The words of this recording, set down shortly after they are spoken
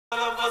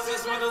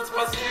ist mit uns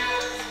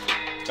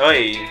passiert?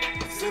 Oi.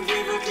 Sind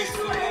wir wirklich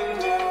zu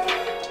Ende?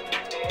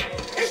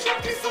 Ich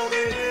hab dich so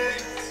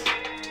geliebt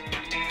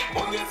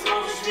und jetzt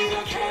brauch ich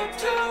wieder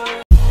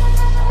Kette.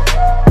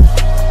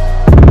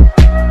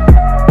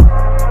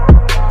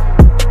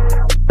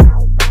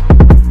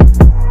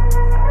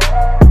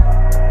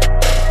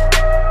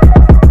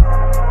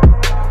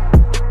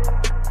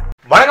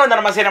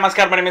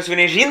 Namaskar, my name is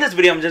Vinesh. In this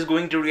video, I'm just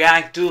going to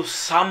react to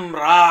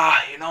SAMRA.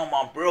 You know,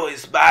 my bro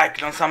is back.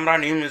 You know, SAMRA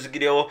new music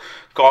video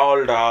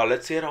called,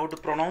 let's see how to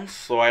pronounce.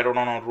 So I don't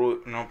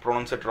know,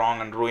 pronounce it wrong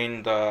and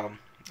ruin the,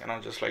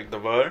 just like the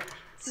word.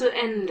 Zu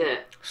Ende.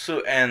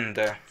 Zu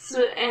Ende.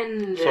 Zu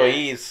Ende. So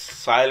he is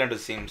silent, it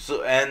seems.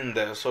 Zu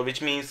Ende. So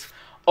which means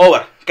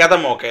over.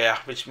 Khatam ho gaya.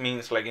 Which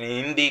means like in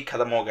Hindi,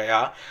 khatam ho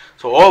gaya.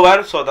 So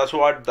over. So that's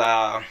what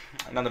the,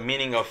 the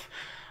meaning of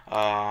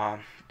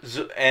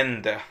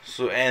Ende,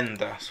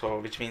 so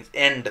which means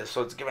end,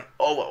 so it's given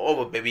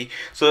over baby.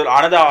 So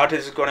another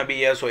artist is gonna be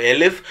here, so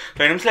Elif.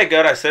 So names like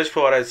her I searched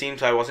for her, it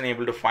seems I wasn't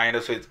able to find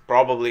her, so it's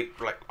probably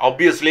like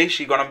obviously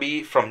she gonna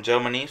be from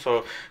Germany,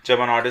 so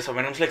German artist. So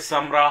when it's like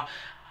SAMRA,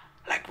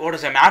 like what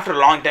is him, after a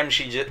long time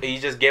he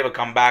just gave a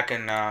comeback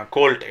in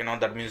Colt,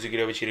 that music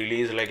video which he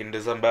released like in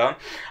December.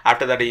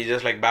 After that he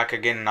just like back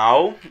again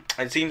now.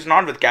 It seems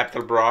not with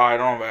Capital Bra. I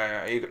don't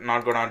know, he's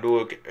not gonna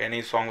do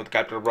any song with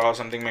Capital Bra or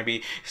something,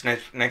 maybe his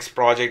next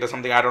project or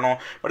something, I don't know.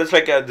 But it's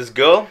like this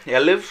girl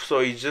Elif,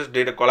 so he just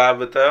did a collab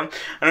with her.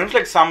 And it's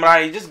like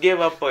SAMRA, he just gave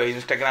up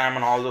Instagram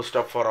and all those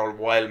stuff for a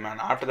while, man.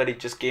 After that he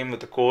just came with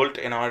the Colt,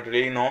 I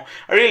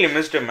really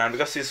missed him, man,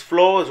 because his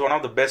flow is one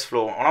of the best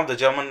flow. One of the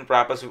German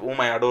rappers whom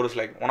I adore is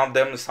like, one of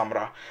them is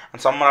SAMRA,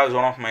 and SAMRA is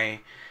one of my,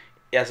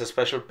 a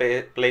special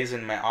place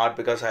in my heart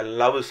because I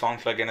love his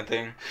songs like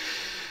anything.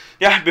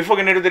 Yeah, before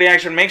getting into the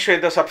reaction, make sure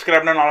you hit the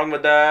subscribe button along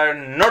with the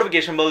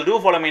notification bell. Do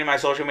follow me in my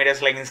social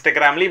medias like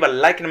Instagram. Leave a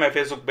like in my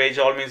Facebook page.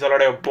 All means a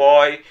lot. Your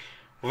boy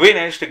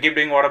Vinesh to keep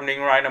doing what I'm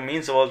doing right now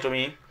means the world to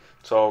me.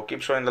 So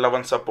keep showing the love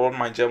and support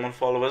my German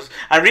followers.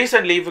 And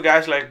recently, if you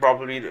guys like,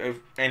 probably if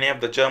any of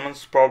the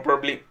Germans,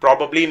 probably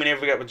many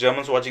of you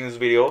Germans watching this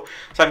video,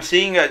 so I'm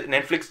seeing a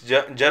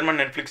German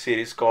Netflix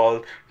series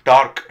called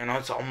Dark.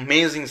 It's an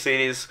amazing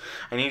series.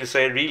 I need to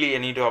say, really, I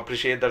need to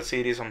appreciate that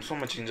series. I'm so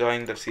much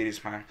enjoying that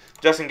series, man.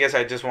 Just in case,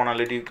 I just want to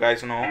let you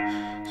guys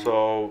know.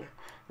 So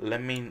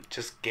let me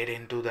just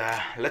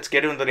let's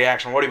get into the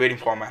reaction. What are you waiting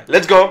for, man?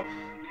 Let's go.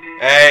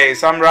 Hey,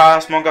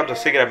 SAMRA, smoke up the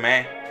cigarette,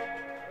 man.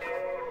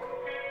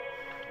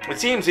 It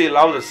seems he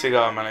loves a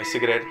cigar, man, like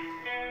cigarette.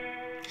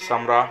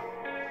 SAMRA.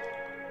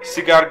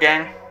 Cigar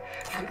gang.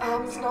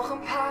 Oh,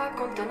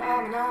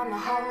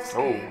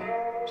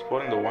 he's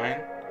pouring the wine.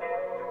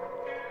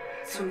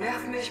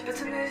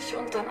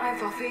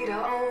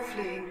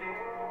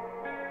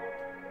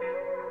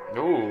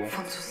 Oh.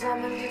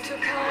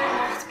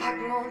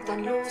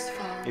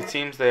 It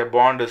seems their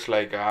bond is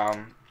like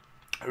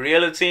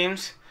real, it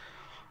seems.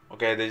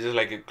 Okay, they just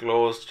like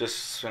close,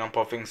 just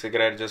puffing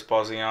cigarette, just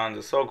pausing on.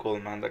 It's so cool,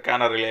 man. The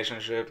kind of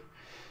relationship.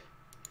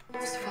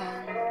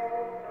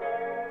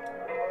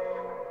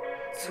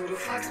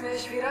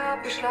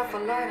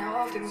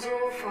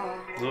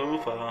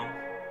 Sofa.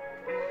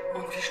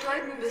 Und wir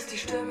streiten, bis die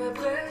Stimme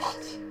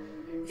bricht.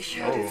 Ich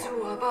hör dir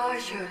zu, aber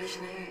ich hör dich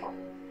nicht.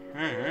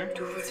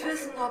 Du willst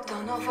wissen, ob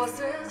da noch was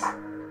ist.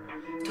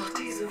 Doch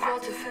diese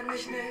Worte finde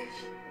ich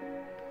nicht.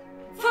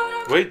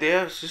 Wait,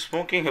 she's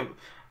smoking a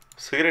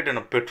cigarette in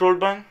a petrol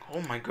bunk?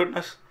 Oh my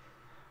goodness.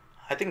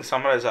 I think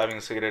SAMRA is having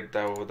a cigarette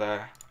over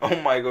there. Oh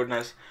my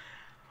goodness.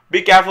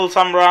 Be careful,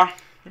 SAMRA.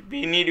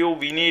 We need you,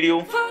 we need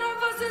you.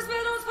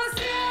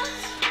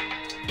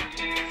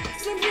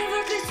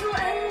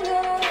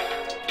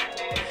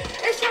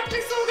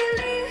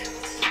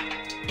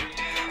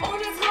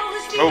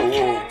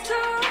 Oh.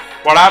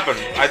 What happened?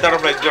 I thought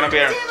it was gonna be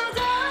a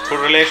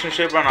good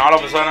relationship, and all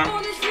of a sudden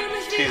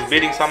she's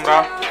beating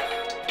SAMRA.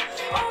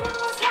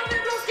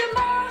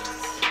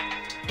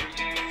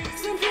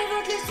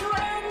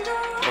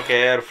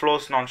 Okay, her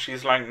flow's not,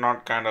 she's like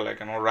not kind of like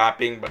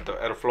rapping, but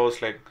her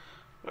flow's like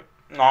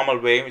normal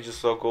way, which is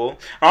so cool.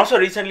 And also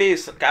recently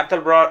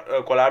Capital Bra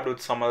collabed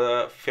with some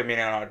other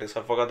feminine artist.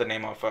 I forgot the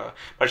name of her,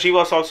 but she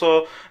was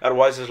also, her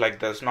voice is like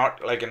this,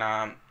 not like in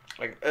a,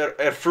 like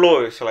her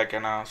flow is like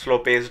in a slow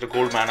paced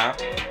cool manner.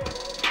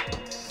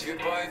 Wir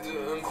beide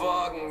im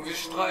Wagen, wir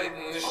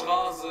streiten, ich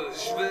rase,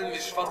 ich will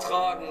mich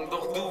vertragen,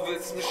 doch du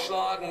willst mich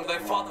schlagen.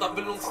 Dein Vater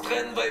will uns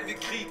trennen, weil wir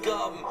Krieg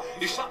haben.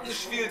 Ich hab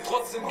nicht viel,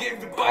 trotzdem gehen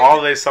wir beide.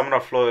 Always SAMRA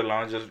flow,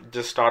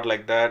 just start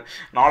like that,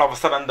 and all of a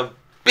sudden the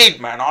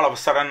beat, man, all of a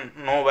sudden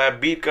nowhere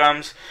beat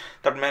comes,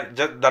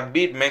 that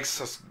beat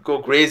makes us go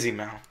crazy,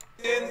 man.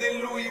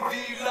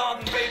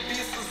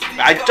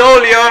 I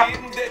told you.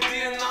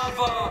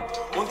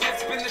 Und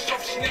jetzt bin ich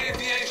auf Schnee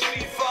wie ein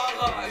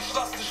Skifahrer. Ich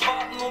lass dich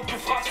warten und du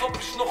fragst, ob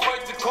ich noch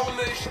heute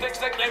komme. Ich steck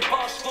seit ein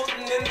paar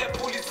Stunden in der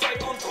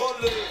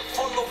Polizeikontrolle.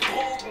 Voll auf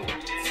Drogen,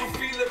 zu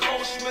viele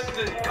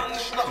Rauschmittel, kann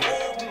nicht nach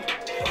oben.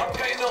 Hab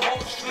keine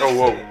Hausschlüssel. Oh,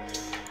 whoa.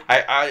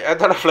 I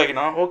thought of like, you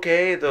know,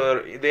 okay,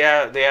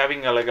 they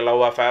having like a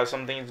love affair,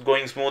 something is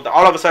going smooth.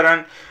 All of a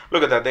sudden,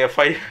 look at that,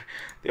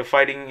 they're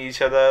fighting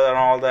each other and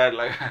all that.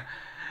 Like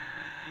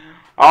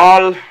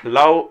all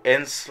love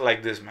ends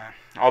like this, man.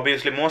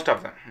 Obviously, most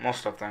of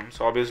them.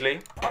 So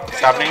obviously, it's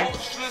happening.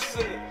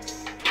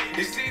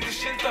 Ich seh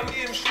dich hinter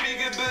mir im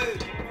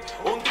Spiegelbild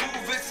und du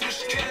willst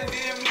mich killen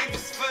wie im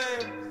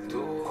Liebesfilm.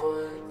 Du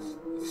weinst,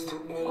 es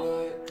tut mir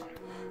leid.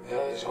 Ja,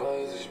 ich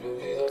weiß, ich bin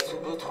wieder zu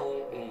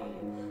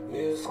betrunken.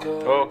 Mir ist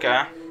kalt,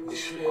 okay.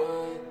 Ich frier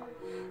ein,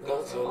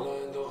 ganz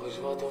allein, doch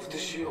ich warte auf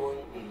dich hier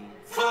unten.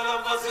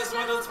 Verdammt, was ist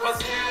mit uns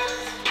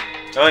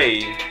passiert?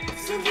 Oi.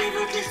 Sind wir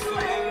wirklich zu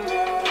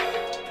Ende?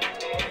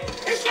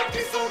 Ich hab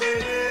dich so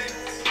geliebt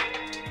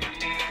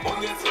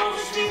und jetzt brauch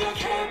ich wieder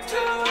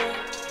Kette.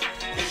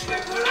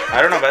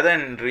 I don't know whether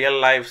in real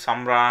life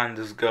Samra and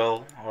this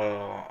girl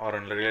or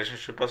in a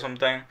relationship or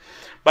something,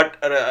 but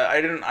I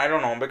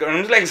don't know,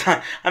 because it's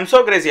like I'm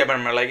so crazy about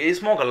him. Like he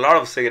smoke a lot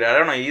of cigarette. I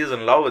don't know, he's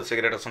in love with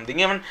cigarette or something.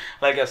 Even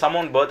like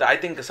someone birthday, I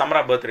think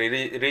Samra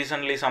birthday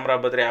recently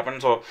Samra birthday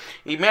happened, so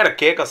he made a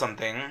cake or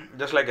something,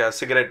 just like a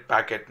cigarette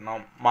packet, you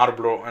know,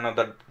 Marlboro, you know,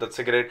 that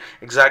cigarette,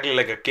 exactly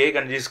like a cake,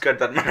 and he's cut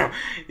that man.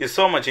 He's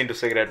so much into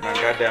cigarette, man.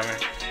 God damn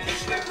it.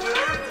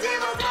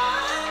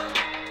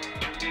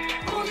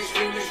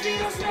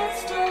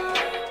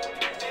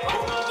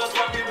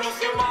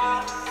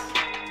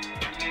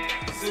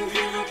 Sind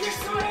wir wirklich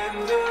zu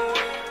Ende?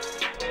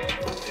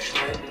 Und ich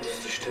meine,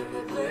 dass die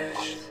Stimme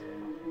bricht.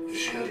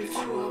 Ich hör dir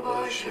zu,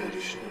 aber ich hör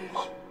dich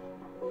nicht.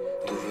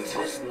 Du willst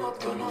wissen, ob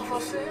da noch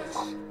was ist.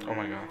 Oh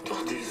my god.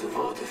 Doch diese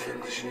Worte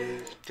finde ich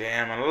nicht.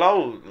 Damn, I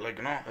love, like,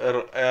 you know,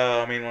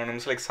 I mean, when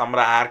it's like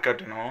Samra haircut,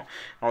 you know,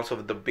 also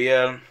with the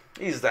beard.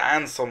 He's the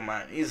handsome,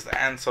 man. He's the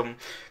handsome.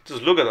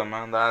 Just look at him,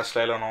 man. The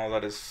hairstyle and all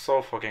that is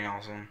so fucking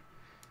awesome.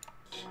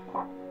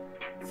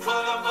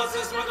 Verdammt, was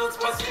ist mit uns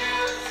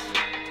passiert?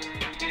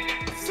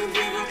 Sind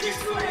wir wirklich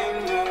zu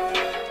Ende?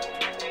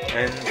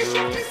 Ich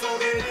hab dich so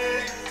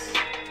geliebt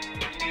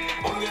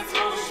und jetzt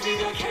brauch ich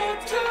wieder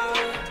Kette.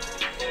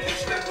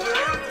 Ich bin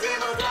irgendwie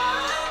nur da.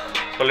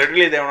 So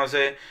literally they want to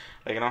say,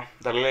 like, you know,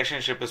 the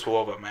relationship is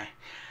over, man.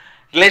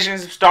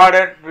 Relationship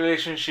started,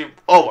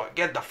 relationship over.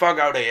 Get the fuck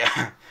out of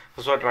here.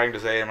 That's what I'm trying to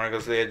say, man,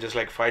 because they're just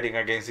like fighting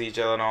against each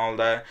other and all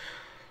that.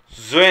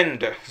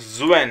 Zwend. Und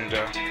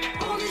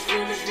ich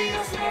fühl mich wie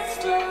das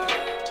Letzte.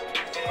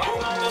 Oh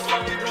Mann, das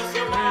haben wir bloß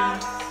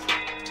gemacht.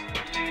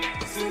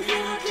 Sind wir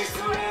wirklich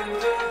zu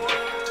Ende?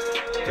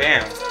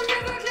 Damn.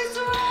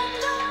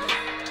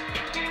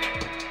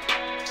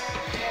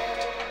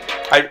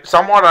 I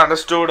somewhat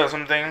understood or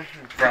something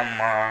from,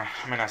 I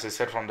mean, as I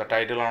said, from the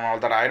title and all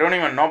that. I don't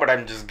even know, but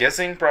I'm just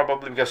guessing,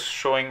 probably because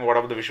showing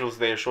whatever the visuals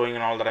they're showing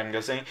and all that, I'm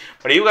guessing.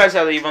 But you guys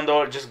have, even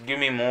though, just give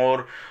me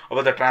more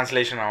about the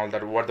translation and all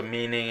that, what the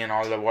meaning and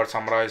all that, what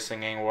Samra is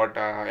singing, what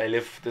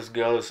Elif, this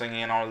girl, is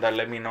singing and all that.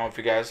 Let me know if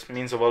you guys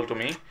means the world to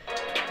me.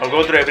 I'll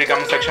go through every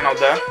comment section out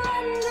there.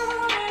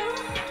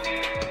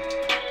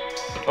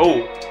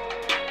 Oh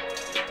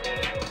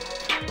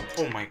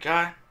my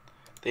god,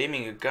 they're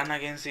aiming a gun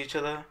against each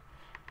other.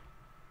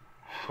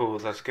 Oh,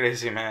 that's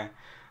crazy, man.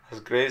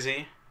 That's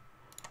crazy.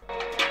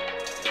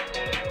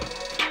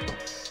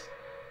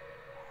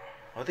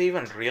 Are they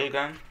even real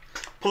gun?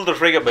 Pull the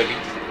trigger, baby.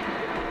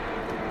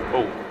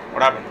 Oh,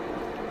 what happened?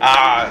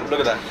 Ah, look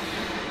at that.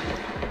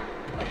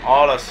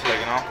 All us, like,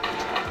 you know,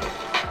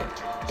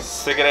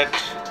 cigarette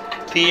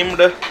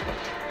themed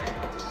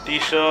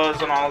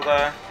t-shirts and all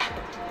that.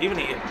 Even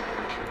he,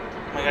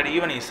 oh my god,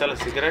 even he sell a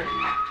cigarette.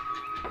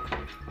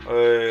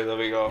 Hey, there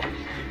we go.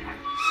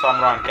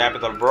 Samra and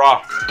Capital,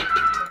 bro.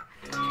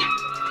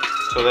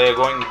 So they're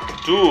going to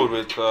tour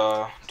with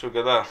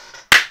together.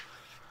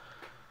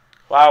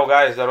 Wow,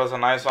 guys, that was a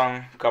nice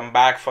song. Come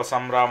back for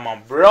Samra, my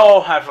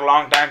bro. After a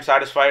long time,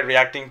 satisfied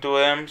reacting to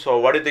him. So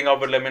what do you think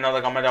of it? Let me know in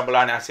the comment down below.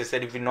 And as I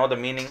said, if you know the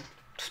meaning,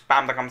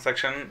 spam the comment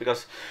section,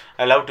 because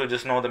I love to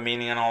just know the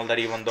meaning and all that,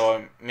 even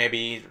though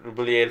maybe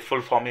really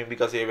helpful for me,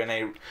 because when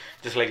I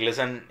just like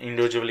listen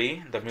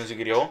individually the music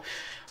video.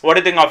 What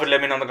do you think of it?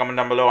 Let me know in the comment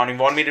down below. And if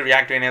you want me to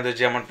react to any other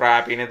German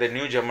rap, any other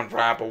new German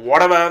rap, or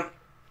whatever,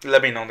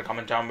 let me know in the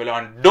comment down below.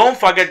 And don't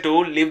forget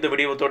to leave the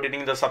video without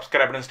hitting the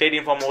subscribe button. Stay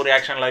tuned for more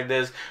reaction like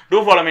this.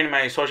 Do follow me in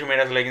my social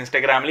medias like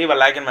Instagram. Leave a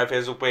like in my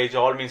Facebook page.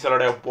 All means a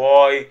lot of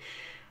boy.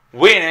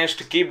 Wish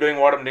to keep doing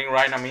what I'm doing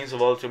right now means the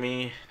world to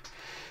me.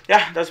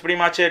 Yeah, that's pretty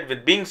much it.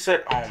 With being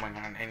said, oh my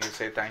god, I need to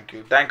say thank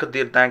you. Thank you,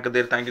 dear, thank you,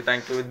 dear, thank you,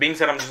 thank you. With being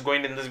said, I'm just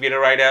going to end this video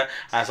right here.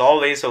 As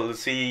always, so we'll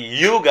see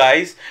you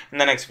guys in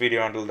the next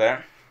video. Until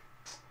then,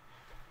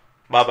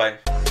 bye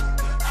bye.